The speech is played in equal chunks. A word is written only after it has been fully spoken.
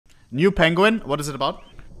New Penguin. What is it about?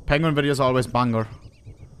 Penguin videos are always banger.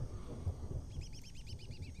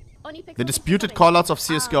 The disputed callouts of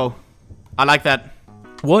CSGO. I like that.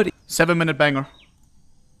 What 7-minute banger.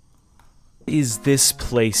 is this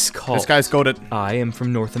place called? This guy's goated. I am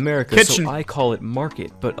from North America, Kitchen. so I call it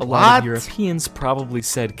market, but a lot of What? Europeans probably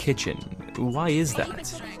said kitchen. Why is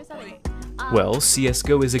that? Well,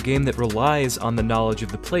 CSGO is a game that relies on the knowledge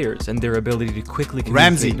of the players, and their ability to quickly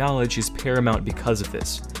communicate knowledge is paramount because of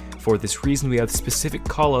this. For this reason, we have specific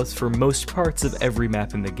callouts for most parts of every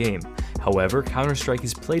map in the game. However, Counter-Strike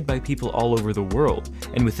is played by people all over the world,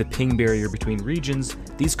 and with the ping barrier between regions,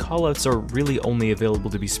 these callouts are really only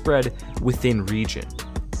available to be spread within region.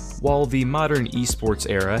 While the modern esports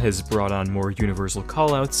era has brought on more universal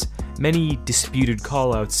callouts, many disputed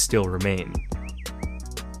callouts still remain.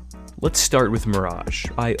 Let's start with Mirage.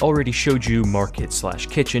 I already showed you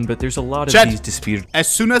market/kitchen, but there's a lot of these disputed. As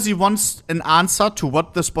soon as he wants an answer to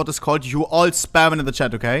what the spot is called, you all spam it in the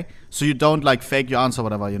chat, okay? So you don't like fake your answer,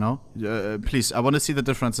 whatever, you know? Please, I want to see the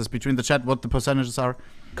differences between the chat, what the percentages are.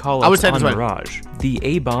 Callouts on Mirage. The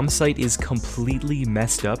A-bomb site is completely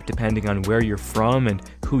messed up depending on where you're from and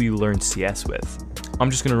who you learned CS with. I'm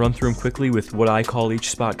just gonna run through them quickly with what I call each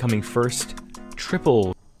spot coming first.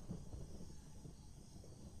 Triple.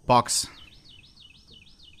 Box.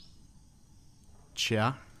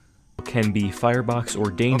 Chair. Can be Firebox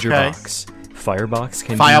or Danger Box. Firebox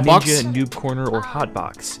can Firebox. be Ninja, Noob Corner, or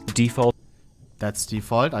Hotbox. Default. That's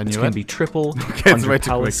default, I knew it. Can be Triple. Okay, Under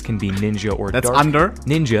Palace can be Ninja or That's Dark. under.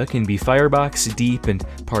 Ninja can be Firebox, Deep, and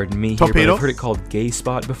pardon me here, but Torpedo. I've heard it called Gay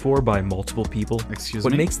Spot before by multiple people. Excuse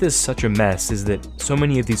What me? makes this such a mess is that so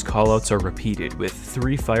many of these callouts are repeated, with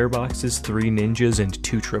 3 Fireboxes, 3 Ninjas, and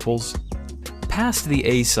 2 Triples. Past the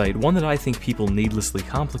A site, one that I think people needlessly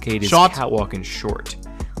complicate is Catwalk and Short.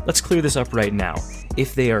 Let's clear this up right now.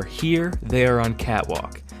 If they are here, they are on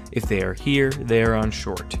Catwalk. If they are here, they are on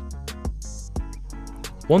Short.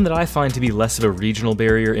 One that I find to be less of a regional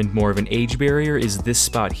barrier and more of an age barrier is this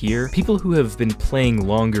spot here. People who have been playing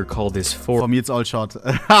longer call this For me, it's all short.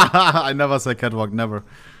 I never say catwalk, never.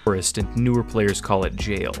 Forest, and newer players call it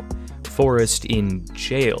jail. Forest in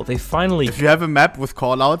jail. They finally. If you have a map with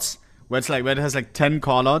callouts, where it has like 10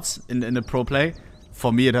 callouts in a pro play,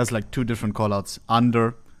 for me it has like 2 different callouts.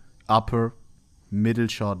 Under, upper, middle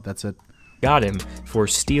short, that's it. Got him for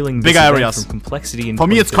stealing bigger areas from complexity in For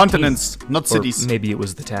me, it's 2015. continents, not cities. Or maybe it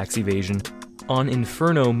was the tax evasion. On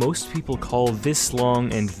Inferno, most people call this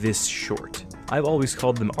long and this short. I've always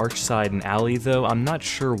called them Archside and Alley, though. I'm not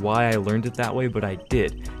sure why I learned it that way, but I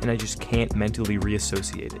did, and I just can't mentally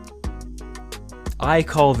reassociate it. I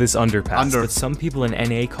call this underpass, but some people in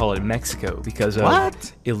NA call it Mexico because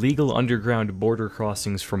of illegal underground border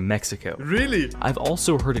crossings from Mexico. Really? I've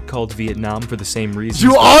also heard it called Vietnam for the same reason.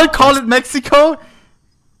 You all call it Mexico?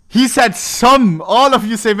 He said some. All of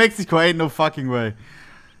you say Mexico. Ain't no fucking way.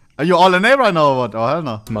 Are you all in A right now or what? Oh, hell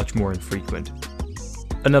no. Much more infrequent.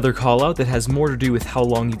 Another callout that has more to do with how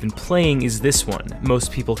long you've been playing is this one.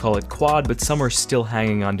 Most people call it quad, but some are still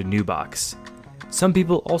hanging on to new box. Some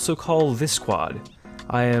people also call this quad.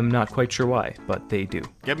 I am not quite sure why, but they do.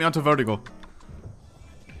 Get me onto Vertigo.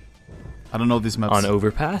 I don't know these maps. On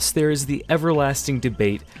Overpass, there is the everlasting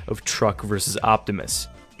debate of Truck versus Optimus.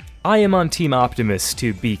 I am on Team Optimus,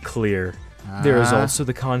 to be clear. There is also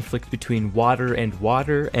the conflict between water, and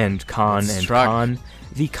con and con.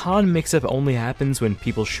 The con mix-up only happens when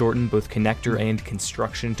people shorten both connector and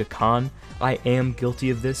construction to con. I am guilty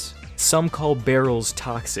of this. Some call barrels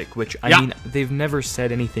toxic, which, I mean, they've never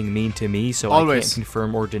said anything mean to me, so I can't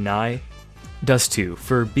confirm or deny. Dust 2,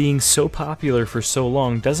 for being so popular for so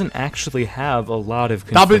long, doesn't actually have a lot of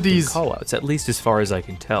conflicting callouts, at least as far as I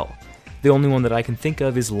can tell. The only one that I can think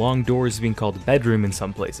of is Long Doors being called Bedroom in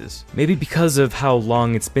some places. Maybe because of how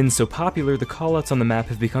long it's been so popular, the callouts on the map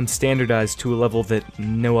have become standardized to a level that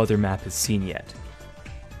no other map has seen yet.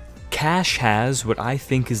 Cache has what I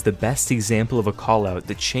think is the best example of a callout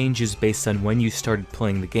that changes based on when you started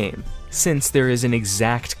playing the game, since there is an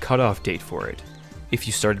exact cutoff date for it. If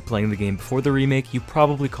you started playing the game before the remake, you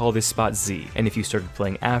probably call this spot Z, and if you started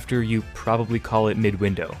playing after, you probably call it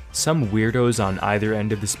mid-window. Some weirdos on either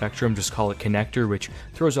end of the spectrum just call it connector, which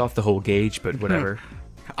throws off the whole gauge, but whatever.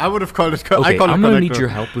 I would have called it Okay, I'm gonna need your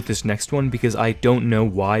help with this next one because I don't know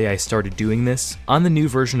why I started doing this. On the new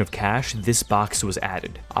version of Cache, this box was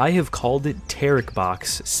added. I have called it Tarek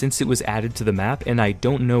Box since it was added to the map, and I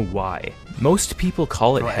don't know why. Most people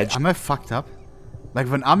call it Hedge. Am I fucked up? Like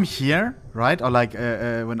when I'm here, right? Or like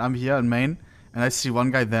when I'm here in main and I see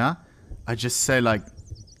one guy there, I just say like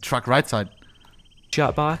truck right side.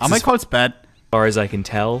 Shot box. Am I called bad? far as I can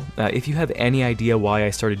tell. If you have any idea why I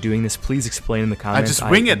started doing this, please explain in the comments. just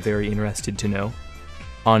wing I'm it. very interested to know.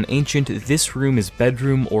 On Ancient, this room is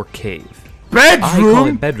bedroom or cave. Bedroom? I call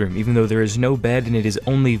it bedroom, even though there is no bed and it is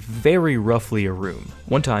only very roughly a room.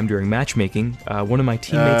 One time during matchmaking, one of my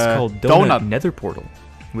teammates called Donut Nether Portal,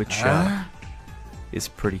 which is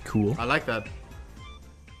pretty cool. I like that.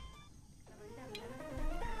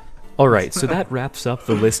 Alright, so that wraps up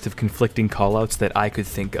the list of conflicting callouts that I could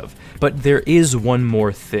think of. But there is one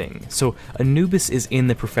more thing. So Anubis is in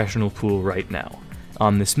the professional pool right now.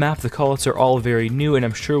 On this map, the callouts are all very new, and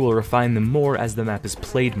I'm sure we'll refine them more as the map is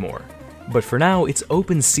played more. But for now, it's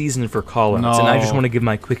open season for callouts, and I just want to give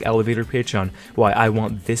my quick elevator pitch on why I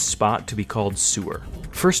want this spot to be called Sewer.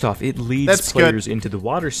 First off, it leads players into the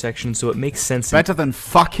water section, so it makes sense. Better than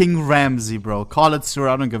fucking Ramsey, bro. Call it Sewer,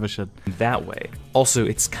 I don't give a shit. That way. Also,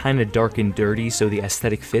 it's kinda dark and dirty, so the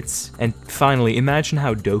aesthetic fits. And finally, imagine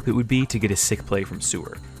how dope it would be to get a sick play from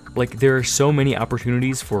Sewer. Like, there are so many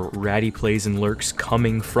opportunities for ratty plays and lurks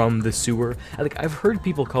coming from the Sewer. Like, I've heard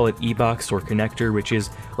people call it E-box or connector, which is,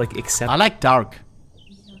 like, I like dark.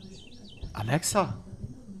 Alexa?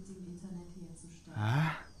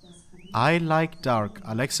 I like dark.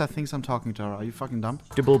 Alexa thinks I'm talking to her. Are you fucking dumb?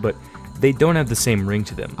 But they don't have the same ring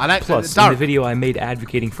to them. Plus, in the video I made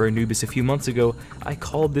advocating for Anubis a few months ago, I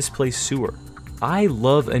called this place Sewer. I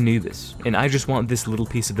love Anubis, and I just want this little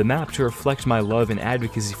piece of the map to reflect my love and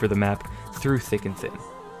advocacy for the map through thick and thin.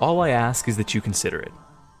 All I ask is that you consider it.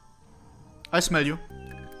 I smell you.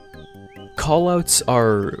 Callouts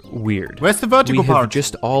are weird. Where's the vertical part? We have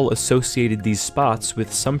just all associated these spots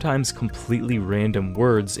with sometimes completely random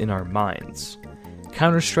words in our minds.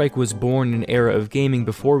 Counter-Strike was born in an era of gaming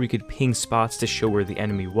before we could ping spots to show where the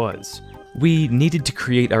enemy was. We needed to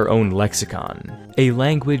create our own lexicon, a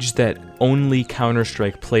language that only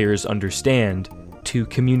Counter-Strike players understand, to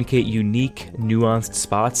communicate unique, nuanced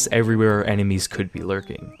spots everywhere our enemies could be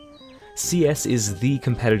lurking. CS is the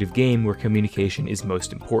competitive game where communication is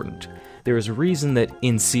most important. There is a reason that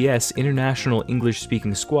in CS, international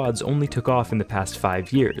English-speaking squads only took off in the past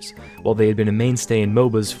 5 years, while they had been a mainstay in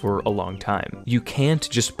MOBAs for a long time. You can't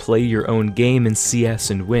just play your own game in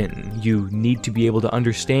CS and win. You need to be able to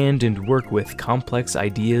understand and work with complex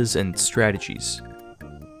ideas and strategies.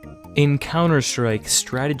 In Counter-Strike,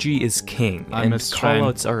 strategy is king, and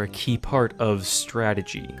callouts are a key part of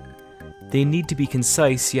strategy. They need to be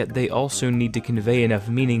concise, yet they also need to convey enough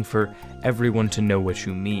meaning for everyone to know what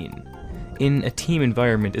you mean. In a team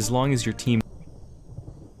environment, as long as your team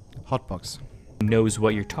Hotbox knows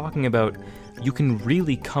what you're talking about, you can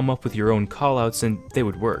really come up with your own callouts and they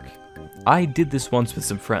would work. I did this once with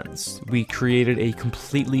some friends. We created a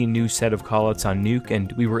completely new set of callouts on Nuke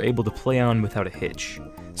and we were able to play on without a hitch.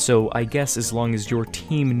 So I guess as long as your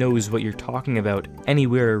team knows what you're talking about,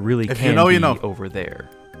 anywhere really can be over there.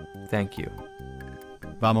 Thank you.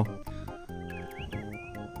 Vamos.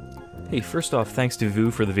 Hey, first off, thanks to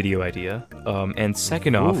Vu for the video idea. And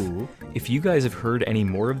second off, if you guys have heard any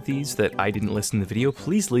more of these that I didn't listen to the video,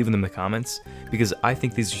 please leave them in the comments, because I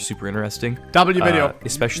think these are super interesting. W video.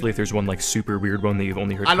 Especially if there's one like super weird one that you've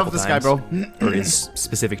only heard a couple times. I love this guy, bro. Or is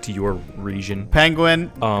specific to your region.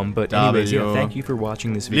 Penguin. But anyways, yeah, thank you for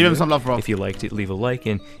watching this video. Leave him some love, bro. If you liked it, leave a like,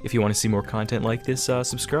 and if you want to see more content like this,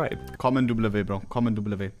 subscribe. Comment W, bro. Comment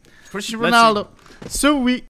W. Cristiano Ronaldo. Sweet.